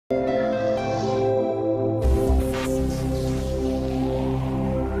I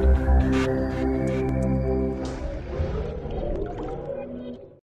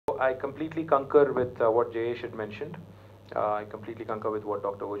completely concur with what Jayesh had mentioned. I completely concur with what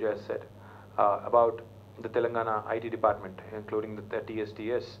Dr. Oja has said about the Telangana IT department, including the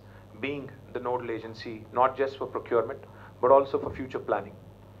TSTS, being the nodal agency, not just for procurement, but also for future planning.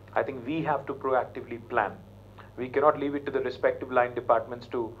 I think we have to proactively plan. We cannot leave it to the respective line departments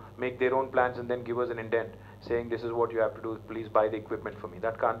to make their own plans and then give us an indent saying this is what you have to do, please buy the equipment for me.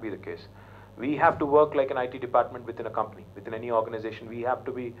 That can't be the case. We have to work like an IT department within a company, within any organization. We have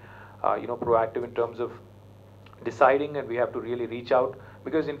to be proactive in terms of deciding, and we have to really reach out,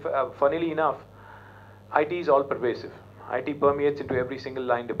 because funnily enough, IT is all pervasive. IT permeates into every single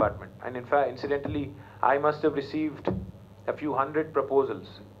line department. And in fact, incidentally, I must have received a few hundred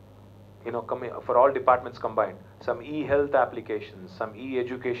proposals, for all departments combined. Some e-health applications, some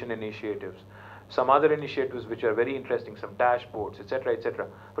e-education initiatives, some other initiatives which are very interesting, some dashboards, etc., etc.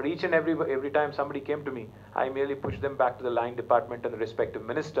 But each and every time somebody came to me, I merely pushed them back to the line department and the respective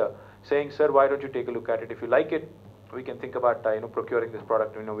minister, saying, "Sir, why don't you take a look at it? If you like it, we can think about procuring this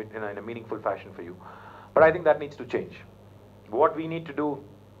product in a meaningful fashion for you." But I think that needs to change. What we need to do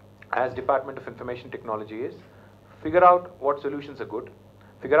as Department of Information Technology is figure out what solutions are good,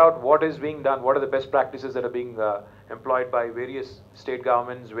 figure out what is being done, what are the best practices that are being employed by various state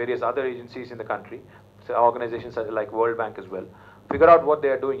governments, various other agencies in the country, so organizations such like World Bank as well. Figure out what they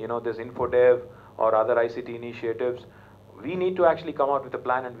are doing, there's InfoDev or other ICT initiatives. We need to actually come out with a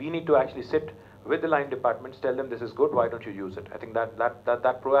plan, and we need to actually sit with the line departments, tell them this is good, why don't you use it? I think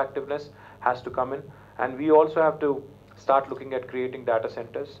that proactiveness has to come in, and we also have to start looking at creating data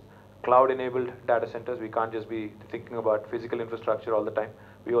centers, cloud-enabled data centers. We can't just be thinking about physical infrastructure all the time.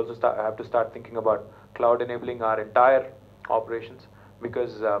 We also have to start thinking about cloud-enabling our entire operations,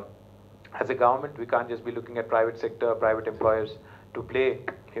 because as a government, we can't just be looking at private sector, private employers to play,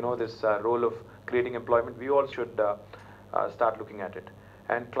 this role of creating employment. We all should start looking at it.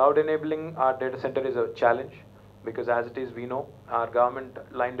 And cloud-enabling our data center is a challenge, because as it is, we know our government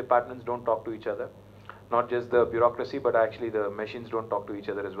line departments don't talk to each other. Not just the bureaucracy, but actually the machines don't talk to each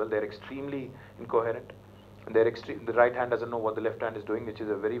other as well. They're extremely incoherent. And the right hand doesn't know what the left hand is doing, which is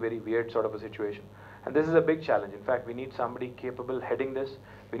a very, very weird sort of a situation. And this is a big challenge. In fact, we need somebody capable heading this.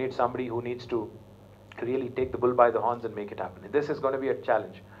 We need somebody who needs to really take the bull by the horns and make it happen. And this is going to be a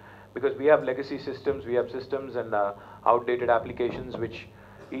challenge, because we have legacy systems, we have systems and outdated applications which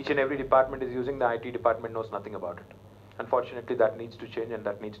each and every department is using. The IT department knows nothing about it. Unfortunately, that needs to change, and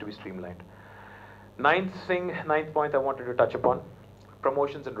that needs to be streamlined. Ninth point I wanted to touch upon,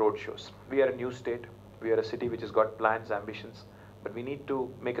 promotions and roadshows. We are a new state. We are a city which has got plans, ambitions, but we need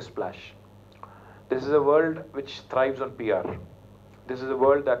to make a splash. This is a world which thrives on PR. This is a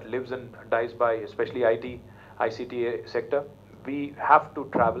world that lives and dies by, especially ICT sector. We have to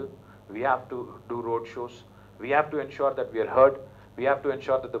travel. We have to do roadshows. We have to ensure that we are heard. We have to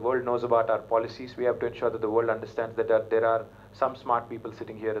ensure that the world knows about our policies. We have to ensure that the world understands that there are some smart people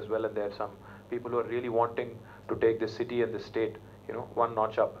sitting here as well, and there are some people who are really wanting to take this city and this state, one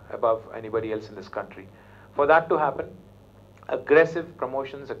notch up above anybody else in this country. For that to happen, aggressive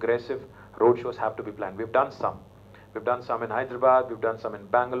promotions, aggressive roadshows have to be planned. We've done some. We've done some in Hyderabad, we've done some in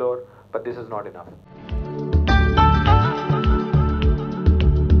Bangalore, but this is not enough.